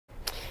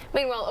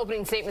Meanwhile,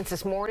 opening statements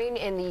this morning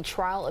in the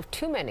trial of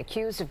two men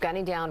accused of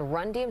gunning down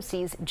Run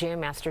DMC's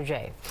Jam Master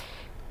Jay.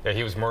 Yeah,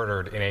 he was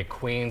murdered in a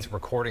Queens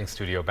recording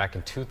studio back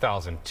in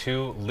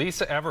 2002.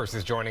 Lisa Evers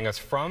is joining us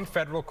from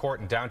federal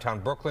court in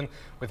downtown Brooklyn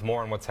with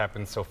more on what's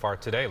happened so far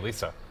today.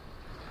 Lisa.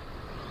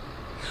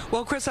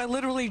 Well, Chris, I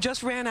literally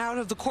just ran out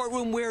of the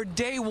courtroom where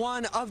day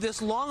one of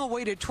this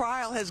long-awaited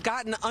trial has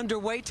gotten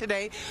underway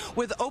today,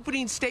 with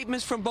opening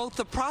statements from both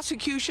the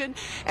prosecution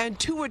and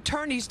two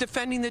attorneys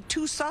defending the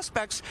two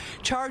suspects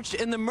charged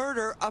in the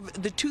murder of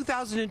the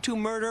 2002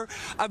 murder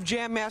of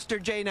Jam Master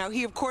Jay. Now,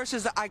 he, of course,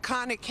 is the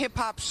iconic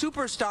hip-hop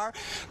superstar,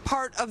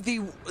 part of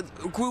the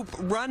group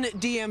Run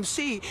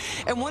DMC.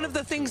 And one of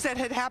the things that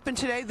had happened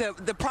today,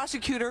 the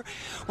prosecutor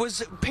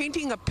was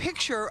painting a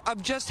picture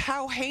of just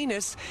how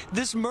heinous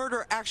this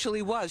murder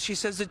actually was. She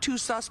says the two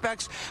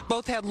suspects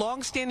both had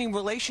long-standing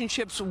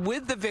relationships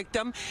with the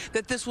victim,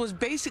 that this was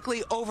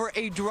basically over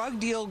a drug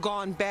deal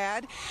gone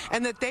bad,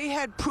 and that they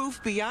had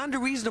proof beyond a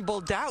reasonable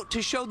doubt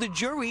to show the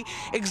jury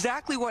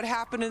exactly what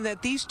happened, and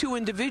that these two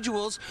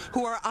individuals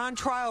who are on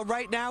trial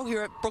right now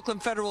here at Brooklyn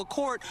Federal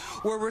Court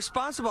were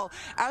responsible.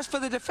 As for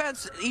the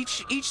defense,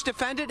 each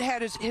defendant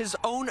had his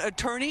own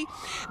attorney.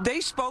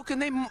 They spoke,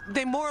 and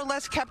they more or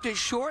less kept it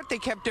short. They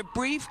kept it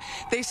brief.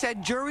 They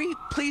said, jury,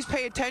 please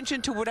pay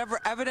attention to whatever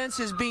evidence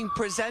is being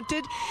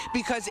presented,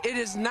 because it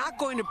is not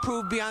going to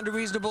prove beyond a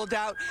reasonable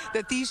doubt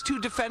that these two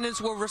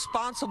defendants were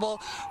responsible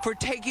for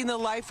taking the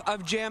life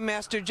of Jam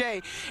Master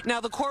Jay.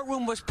 Now, the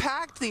courtroom was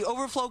packed. The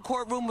overflow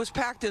courtroom was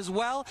packed as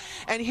well.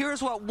 And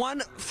here's what one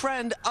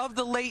friend of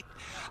the late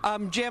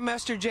Jam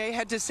Master Jay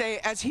had to say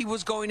as he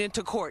was going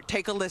into court.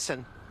 Take a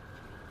listen.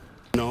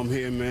 No, I'm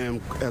here,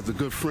 man, as a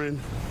good friend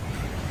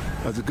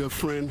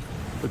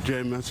of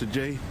Jam Master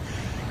Jay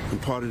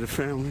and part of the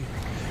family.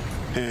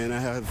 And I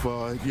have,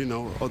 you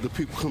know, other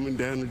people coming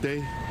down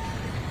today,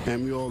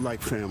 and we all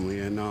like family,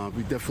 and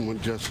we definitely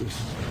want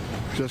justice.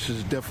 Justice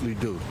is definitely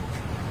due,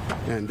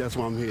 and that's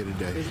why I'm here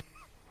today.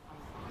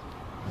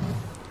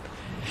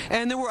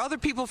 And there were other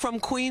people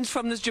from Queens,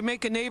 from this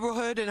Jamaica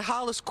neighborhood in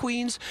Hollis,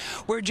 Queens,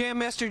 where Jam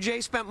Master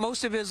Jay spent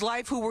most of his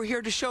life, who were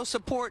here to show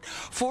support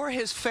for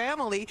his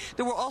family.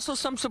 There were also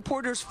some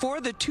supporters for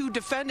the two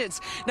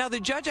defendants. Now, the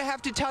judge, I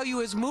have to tell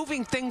you, is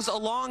moving things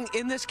along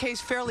in this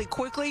case fairly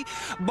quickly.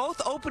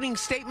 Both opening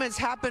statements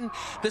happened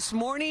this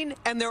morning,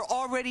 and they're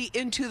already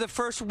into the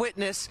first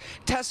witness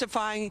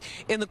testifying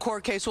in the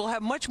court case. We'll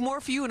have much more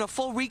for you and a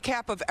full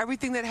recap of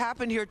everything that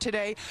happened here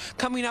today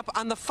coming up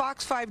on the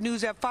Fox 5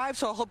 News at 5,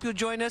 so I hope you'll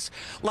join us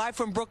live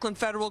from Brooklyn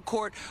Federal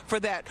Court for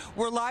that.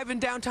 We're live in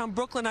downtown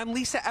Brooklyn. I'm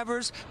Lisa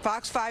Evers,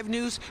 Fox 5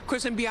 News.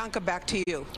 Chris and Bianca, back to you.